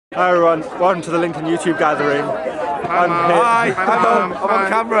Hi everyone, welcome to the Lincoln YouTube gathering. I'm here. Hi, I'm on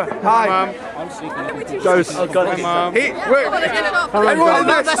camera. Hi. Ghost. Oh God, Hi, Mum. wait. Everyone,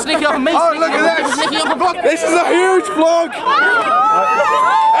 That's sneaking up on me. Oh, look at this. This is a huge vlog.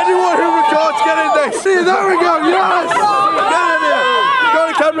 Anyone who records, get in there. See, there we go. Yes. Get in there. Go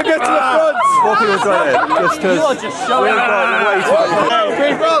on camera, get to the front. What people got it? Just because You are just showing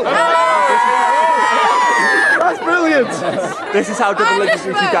That's brilliant. This is how good the Lincoln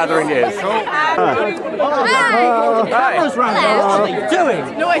YouTube gathering is. Cameras round. What are you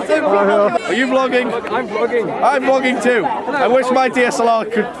doing? No, I don't. Are you vlogging? I'm vlogging. I'm vlogging too. I wish my DSLR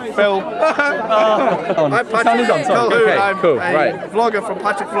could film. I'm Patrick Calhoun. Okay, I'm cool, a right. vlogger from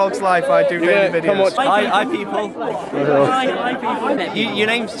Patrick Vlogs Life. I do daily videos. Come watch. Hi people. Hi people. Your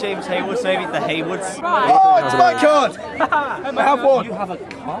name's James Hayward, so maybe the Haywards. Oh, it's my card. I have one. You have a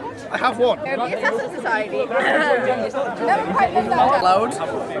card? I have one. Society. Never quite lived that Loud. Have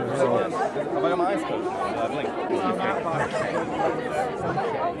I got my eyes closed? I've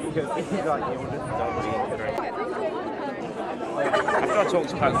got to talk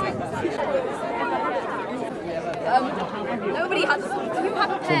to Patrick. Nobody has. Do you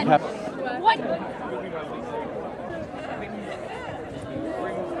have a pen? What?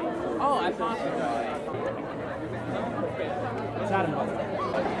 Oh, I thought.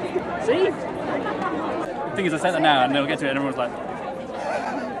 See? The thing is, I sent it now, and they'll get to it, and everyone's like.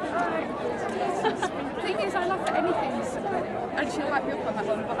 The thing is, I love for anything, and she'll back me up on that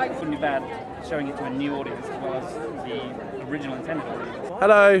one, but I Wouldn't be bad showing it to a new audience as well as the original intended audience.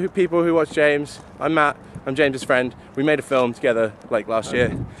 Hello, people who watch James. I'm Matt. I'm James's friend. We made a film together like last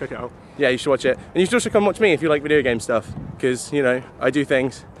year. Check it out. Yeah, you should watch it. And you should also come watch me if you like video game stuff, because you know I do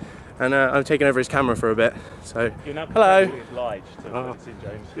things. And I'm taking over his camera for a bit. So hello.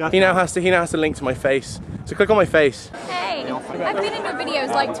 He now has to link to my face. So click on my face. Hey, I've been in your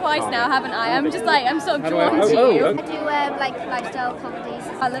videos like twice now, haven't I? I'm sort of drawn to you. I do like lifestyle comedies.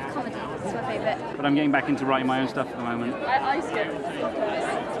 I love comedy. It's my favourite. But I'm getting back into writing my own stuff at the moment. I skip.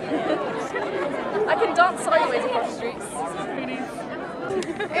 I can dance sideways across the streets.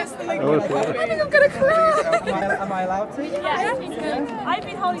 It's the I think I'm gonna cry. Am I allowed to? Yeah, I've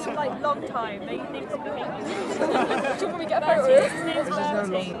been holding it like a long time. They probably think do you want me to get a photo? his name's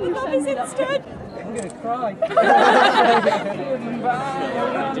Bertie. Love his instead. I'm gonna cry.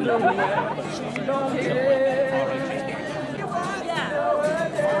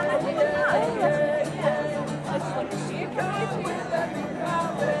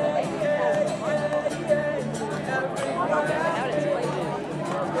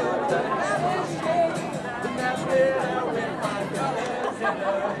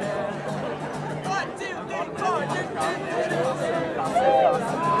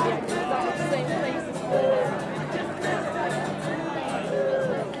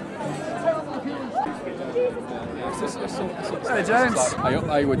 Hey James. Are you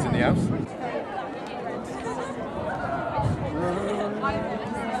Hayward's in the house?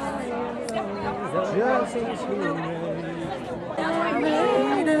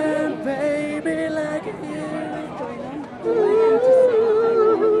 Baby, like you.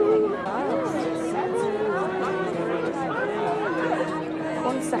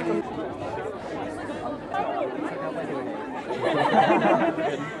 1 second.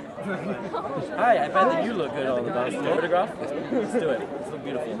 Hi, I bet that you look good on the dance photograph. Let's do it. It's look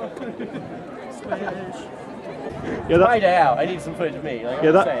beautiful. Yeah, My day out. I need some footage of me. Like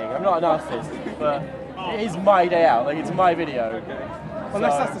I'm saying, I'm not an artist, but it is my day out. Like it's my video.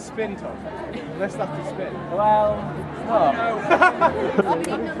 Unless that's the spin, Tom. Unless that's the spin. Well, it's not.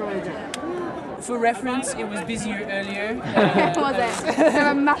 For reference, it was busier earlier. Was it? There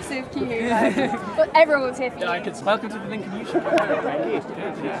were a massive queue. But everyone was here for you. Welcome to the Lincoln YouTube.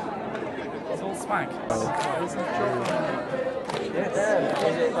 It's all smack.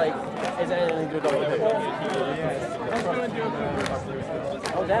 Is it anything good on the picture?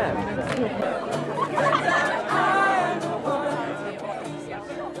 Oh damn.